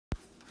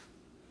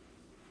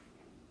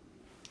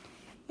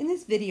In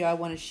this video, I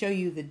want to show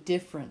you the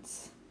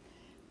difference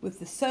with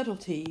the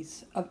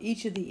subtleties of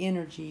each of the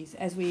energies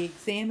as we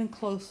examine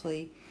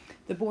closely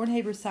the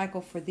Born-Haber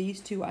cycle for these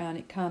two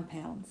ionic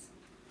compounds.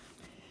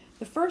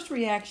 The first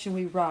reaction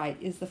we write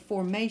is the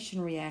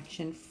formation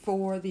reaction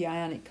for the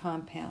ionic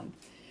compound.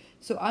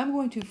 So I'm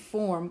going to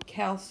form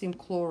calcium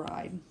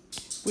chloride,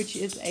 which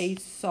is a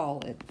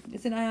solid.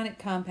 It's an ionic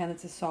compound,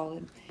 it's a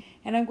solid.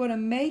 And I'm going to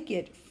make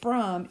it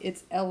from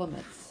its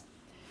elements.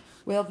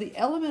 Well, the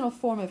elemental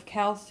form of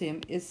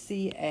calcium is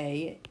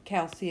Ca,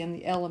 calcium,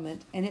 the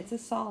element, and it's a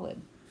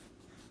solid.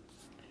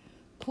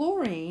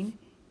 Chlorine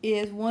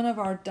is one of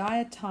our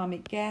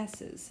diatomic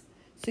gases.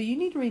 So you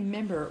need to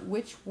remember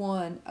which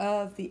one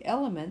of the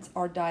elements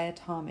are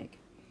diatomic.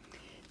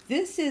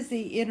 This is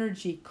the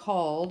energy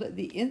called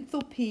the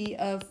enthalpy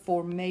of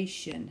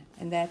formation,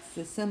 and that's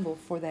the symbol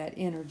for that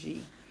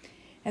energy.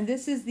 And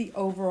this is the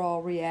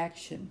overall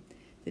reaction.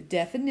 The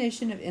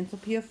definition of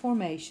enthalpy of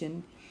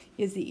formation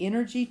is the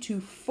energy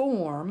to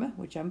form,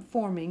 which I'm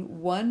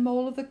forming, 1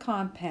 mole of the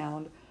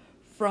compound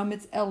from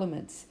its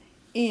elements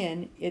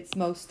in its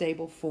most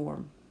stable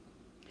form.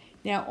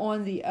 Now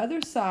on the other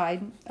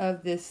side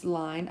of this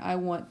line, I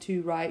want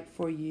to write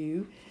for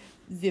you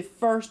the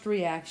first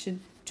reaction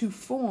to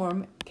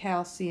form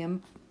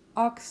calcium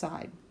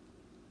oxide,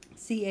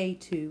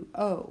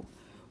 Ca2O.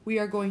 We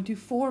are going to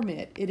form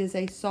it. It is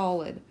a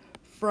solid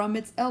from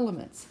its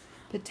elements.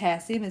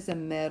 Potassium is a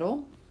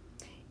metal.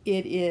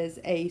 It is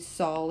a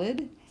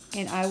solid,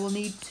 and I will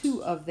need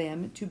 2 of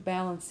them to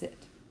balance it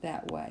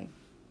that way.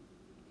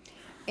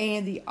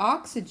 And the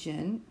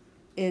oxygen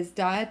is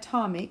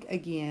diatomic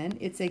again.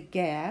 It's a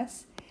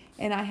gas,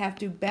 and I have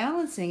to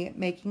balancing it,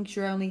 making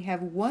sure I only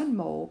have 1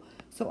 mole,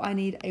 so I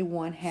need a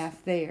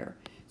 1/2 there.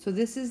 So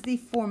this is the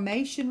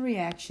formation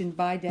reaction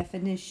by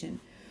definition.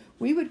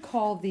 We would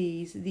call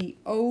these the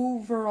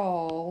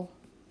overall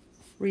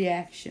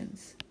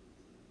reactions.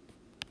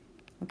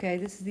 Okay,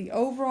 this is the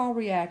overall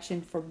reaction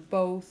for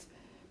both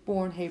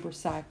Born-Haber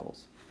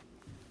cycles.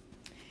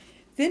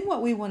 Then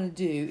what we want to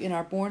do in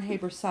our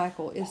Born-Haber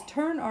cycle is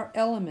turn our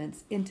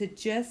elements into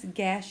just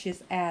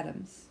gaseous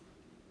atoms.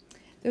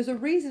 There's a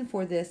reason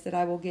for this that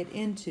I will get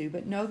into,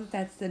 but know that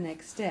that's the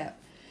next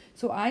step.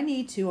 So I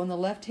need to, on the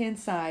left-hand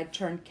side,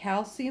 turn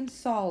calcium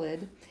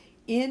solid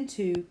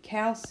into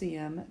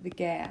calcium, the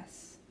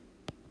gas.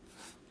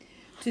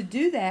 To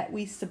do that,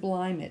 we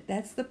sublime it.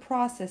 That's the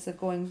process of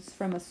going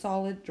from a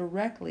solid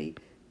directly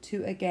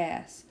to a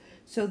gas.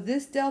 So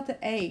this delta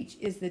H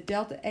is the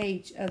delta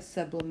H of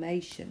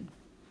sublimation.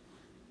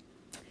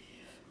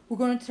 We're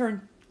going to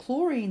turn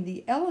chlorine,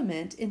 the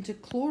element, into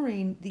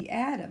chlorine, the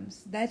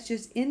atoms. That's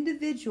just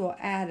individual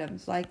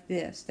atoms like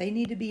this. They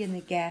need to be in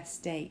the gas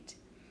state.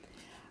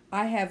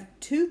 I have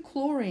 2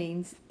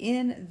 chlorines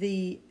in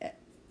the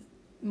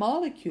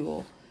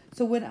molecule,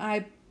 so when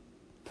I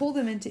pull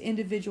them into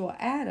individual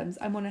atoms,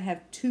 I'm going to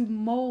have 2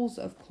 moles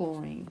of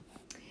chlorine.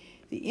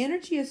 The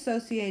energy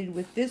associated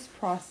with this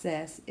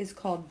process is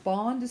called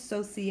bond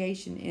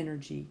dissociation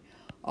energy.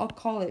 I'll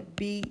call it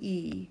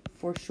BE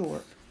for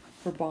short,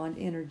 for bond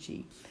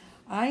energy.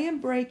 I am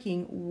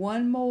breaking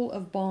 1 mole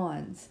of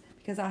bonds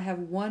because I have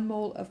 1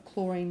 mole of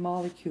chlorine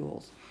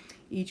molecules.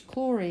 Each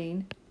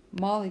chlorine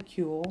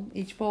molecule,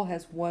 each mole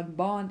has 1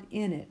 bond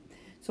in it.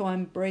 So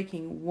I'm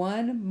breaking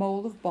 1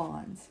 mole of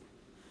bonds.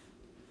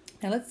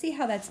 Now let's see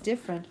how that's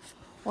different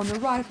on the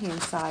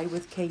right-hand side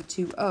with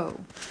K2O.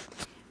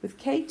 With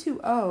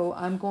K2O,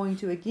 I'm going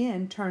to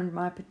again turn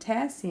my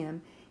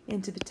potassium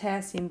into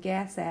potassium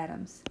gas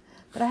atoms.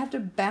 But I have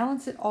to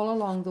balance it all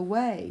along the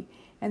way.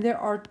 And there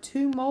are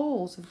 2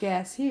 moles of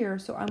gas here,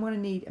 so I'm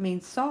going to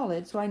need,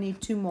 solid, so I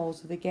need 2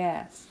 moles of the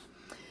gas.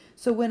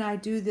 So when I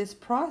do this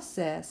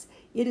process,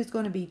 it is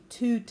going to be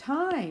 2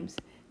 times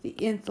the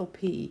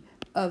enthalpy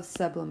of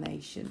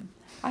sublimation.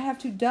 I have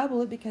to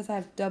double it because I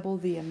have double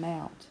the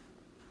amount.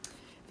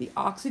 The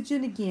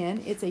oxygen,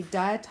 again, it's a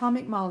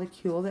diatomic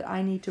molecule that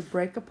I need to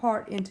break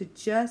apart into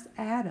just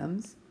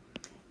atoms.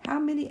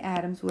 How many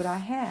atoms would I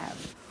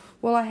have?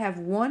 Well, I have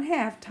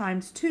 1/2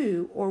 times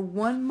 2, or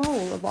 1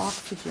 mole of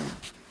oxygen.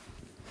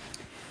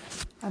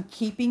 I'm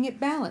keeping it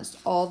balanced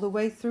all the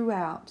way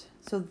throughout.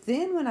 So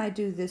then when I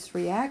do this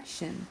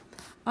reaction,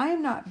 I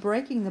am not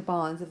breaking the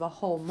bonds of a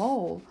whole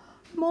mole.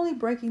 I'm only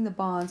breaking the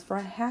bonds for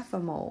 1/2 a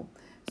mole.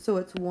 So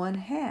it's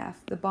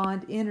 1/2 the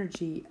bond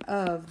energy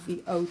of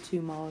the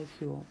O2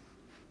 molecule.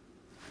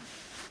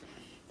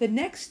 The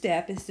next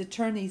step is to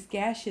turn these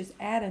gaseous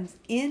atoms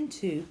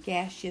into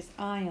gaseous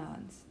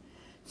ions.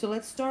 So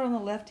let's start on the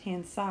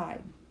left-hand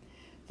side.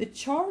 The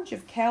charge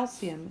of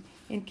calcium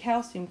in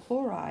calcium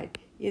chloride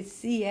is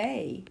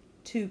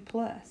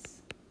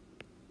Ca2+.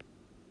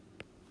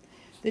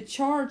 The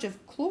charge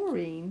of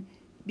chlorine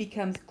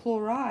becomes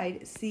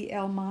chloride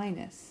Cl-.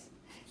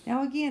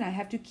 Now again, I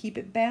have to keep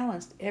it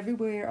balanced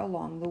everywhere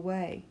along the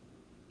way.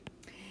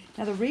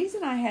 Now the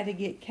reason I had to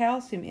get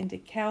calcium into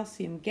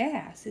calcium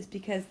gas is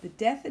because the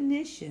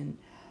definition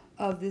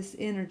of this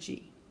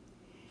energy.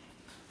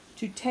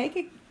 To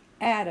take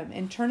atom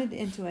and turn it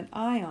into an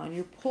ion,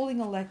 you're pulling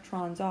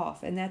electrons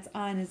off, and that's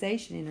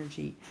ionization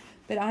energy.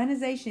 But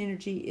ionization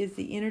energy is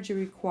the energy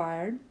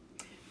required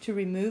to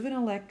remove an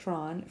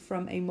electron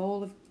from a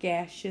mole of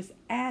gaseous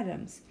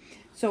atoms.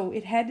 So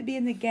it had to be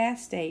in the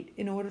gas state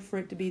in order for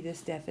it to be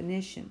this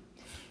definition.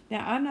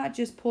 Now, I'm not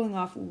just pulling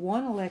off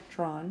one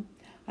electron,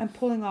 I'm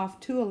pulling off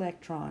two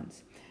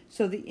electrons.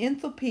 So the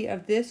enthalpy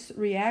of this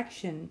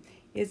reaction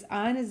is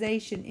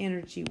ionization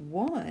energy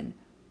 1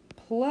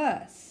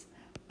 plus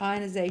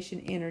ionization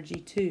energy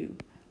 2.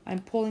 I'm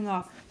pulling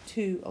off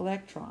two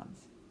electrons.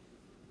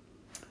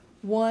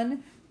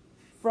 One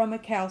from a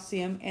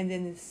calcium, and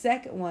then the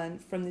second one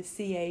from the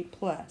Ca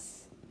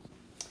plus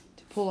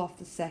to pull off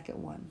the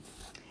second one.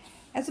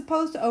 As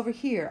opposed to over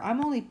here,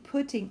 I'm only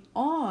putting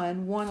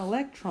on one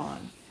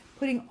electron.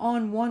 Putting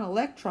on one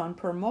electron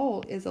per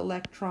mole is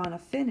electron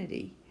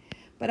affinity.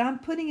 But I'm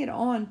putting it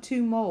on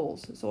 2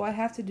 moles, so I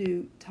have to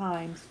do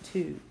times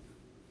 2.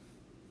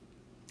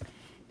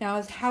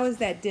 Now, how is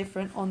that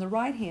different on the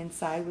right-hand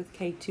side with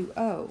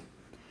K2O?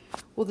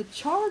 Well, the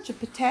charge of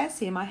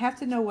potassium, I have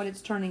to know what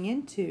it's turning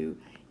into.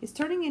 It's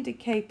turning into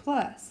K+.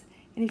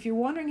 And if you're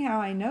wondering how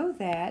I know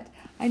that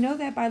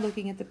by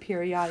looking at the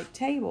periodic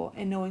table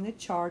and knowing the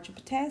charge of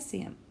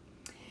potassium.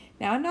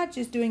 Now, I'm not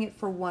just doing it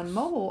for 1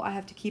 mole. I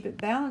have to keep it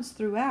balanced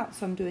throughout,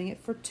 so I'm doing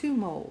it for 2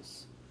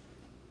 moles.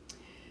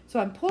 So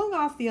I'm pulling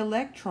off the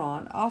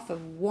electron off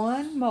of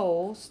 1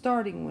 mole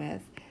starting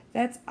with.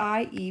 That's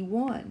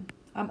IE1.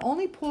 I'm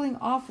only pulling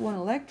off 1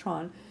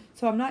 electron,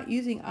 so I'm not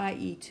using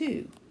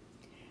IE2.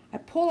 I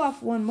pull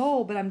off 1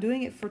 mole, but I'm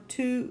doing it for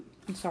 2.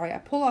 I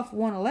pull off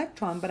 1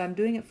 electron, but I'm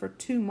doing it for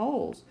 2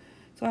 moles.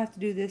 So I have to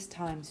do this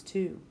times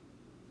 2.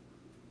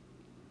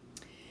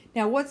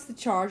 Now, what's the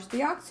charge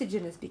the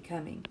oxygen is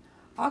becoming?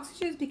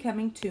 Oxygen is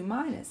becoming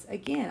 2-.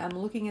 Again, I'm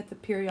looking at the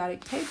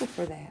periodic table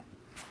for that.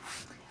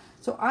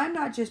 So I'm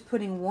not just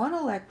putting 1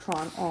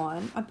 electron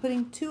on, I'm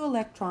putting 2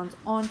 electrons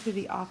onto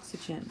the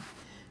oxygen.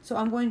 So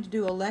I'm going to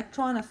do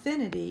electron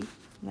affinity.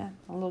 I'm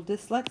a little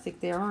dyslexic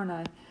there, aren't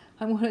I?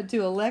 I'm going to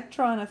do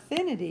electron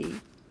affinity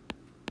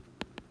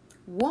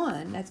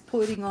 1, that's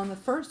putting on the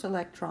first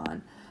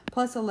electron,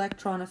 plus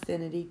electron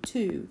affinity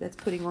 2, that's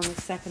putting on the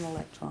second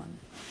electron.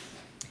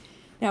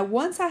 Now,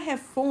 once I have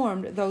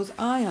formed those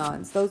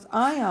ions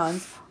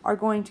are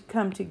going to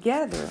come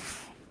together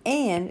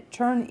and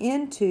turn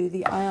into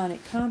the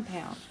ionic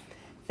compound.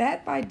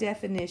 That, by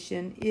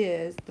definition,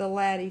 is the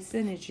lattice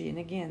energy. And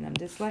again, I'm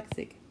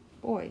dyslexic.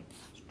 Boy,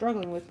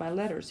 struggling with my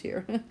letters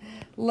here.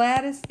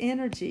 Lattice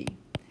energy.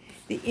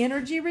 The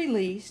energy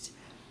released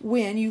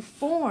when you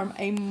form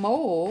a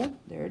mole,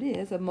 there it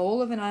is, a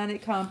mole of an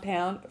ionic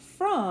compound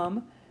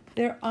from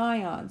their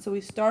ions. So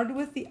we started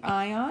with the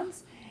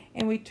ions,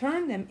 and we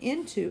turned them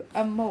into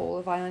a mole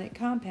of ionic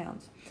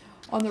compounds.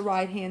 On the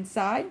right-hand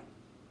side,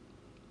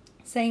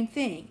 same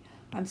thing.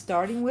 I'm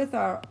starting with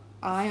our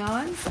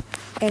ions,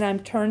 and I'm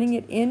turning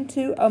it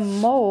into a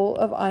mole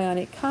of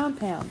ionic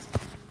compounds.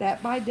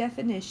 That, by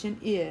definition,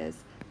 is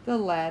the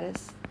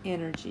lattice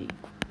energy.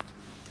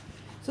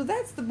 So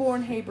that's the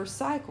Born-Haber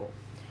cycle.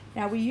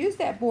 Now, we use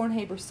that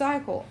Born-Haber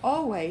cycle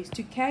always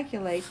to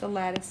calculate the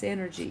lattice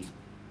energy.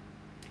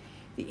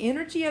 The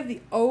energy of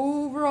the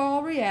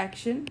overall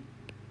reaction,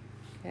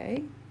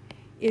 okay,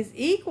 is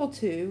equal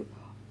to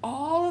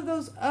all of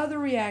those other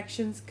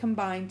reactions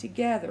combined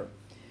together.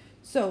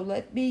 So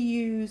let me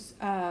use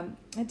a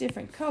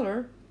different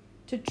color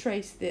to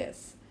trace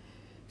this.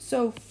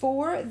 So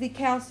for the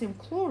calcium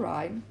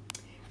chloride,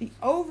 the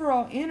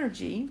overall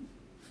energy,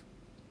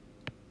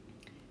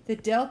 the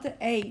delta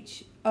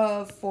H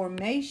of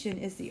formation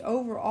is the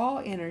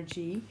overall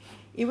energy.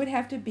 It would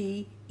have to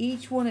be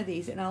each one of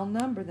these, and I'll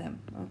number them,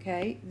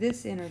 okay?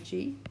 This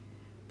energy,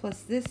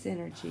 plus this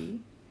energy,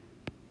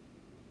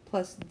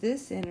 plus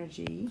this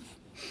energy,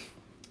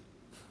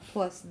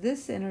 plus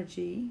this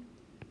energy,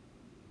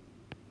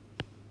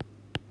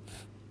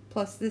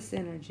 plus this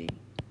energy.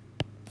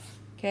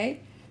 Okay?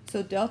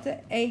 So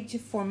delta H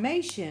of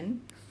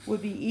formation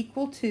would be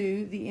equal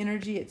to the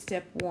energy at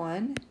step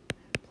 1,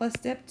 plus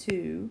step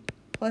 2,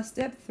 plus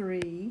step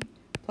 3,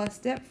 plus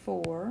step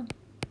 4,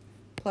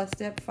 plus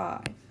step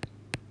 5.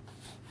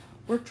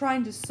 We're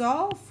trying to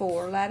solve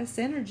for lattice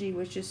energy,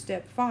 which is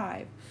step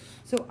 5.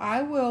 So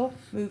I will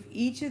move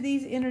each of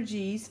these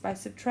energies by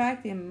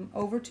subtracting them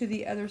over to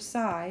the other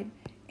side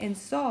and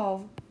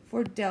solve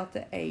for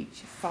delta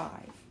H5.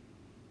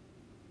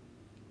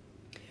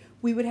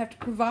 We would have to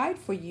provide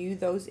for you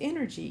those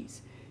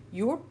energies.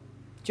 Your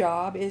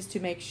job is to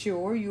make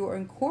sure you are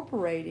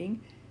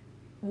incorporating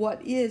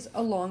what is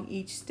along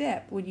each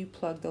step when you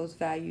plug those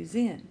values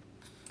in.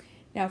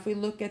 Now, if we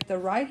look at the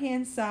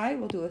right-hand side,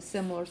 we'll do a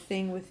similar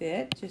thing with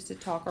it, just to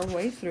talk our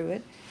way through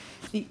it.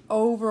 The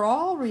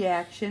overall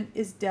reaction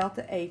is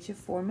delta H of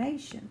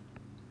formation.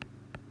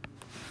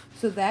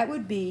 So that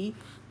would be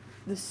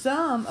the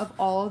sum of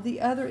all of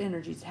the other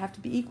energies. Have to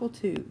be equal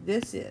to,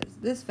 this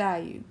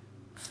value,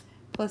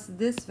 plus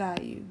this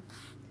value,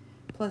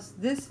 plus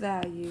this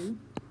value,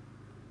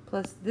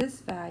 plus this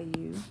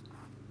value,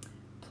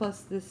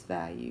 plus this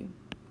value.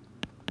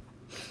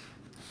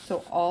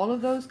 So all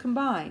of those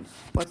combined,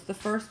 what's the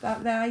first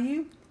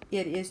value?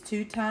 It is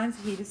 2 times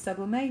the heat of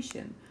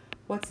sublimation.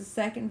 What's the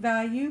second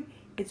value?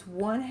 It's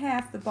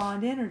 1/2 the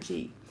bond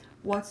energy.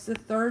 What's the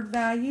third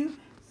value?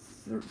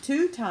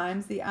 2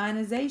 times the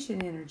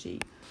ionization energy.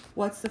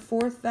 What's the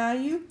fourth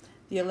value?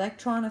 The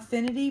electron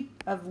affinity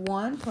of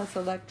 1 plus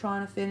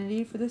electron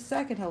affinity for the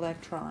second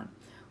electron.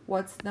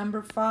 What's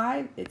number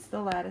 5? It's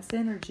the lattice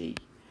energy.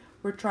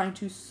 We're trying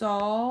to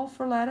solve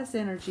for lattice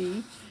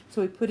energy,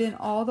 so we put in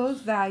all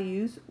those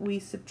values, we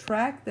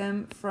subtract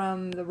them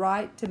from the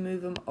right to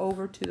move them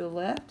over to the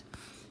left,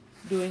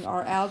 doing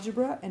our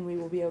algebra, and we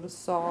will be able to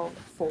solve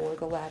for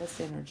the lattice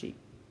energy.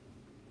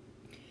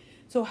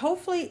 So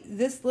hopefully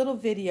this little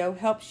video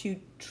helps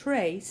you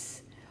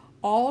trace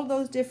all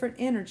those different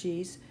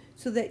energies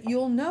so that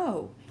you'll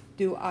know,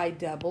 do I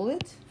double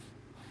it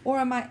or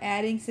am I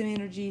adding some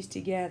energies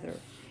together?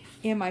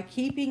 Am I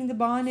keeping the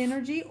bond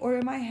energy or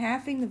am I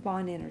halving the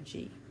bond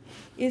energy?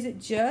 Is it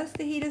just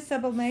the heat of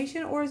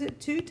sublimation or is it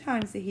 2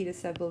 times the heat of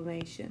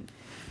sublimation?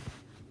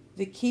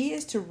 The key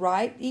is to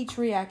write each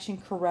reaction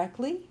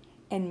correctly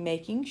and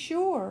making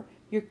sure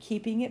you're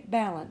keeping it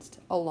balanced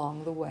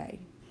along the way.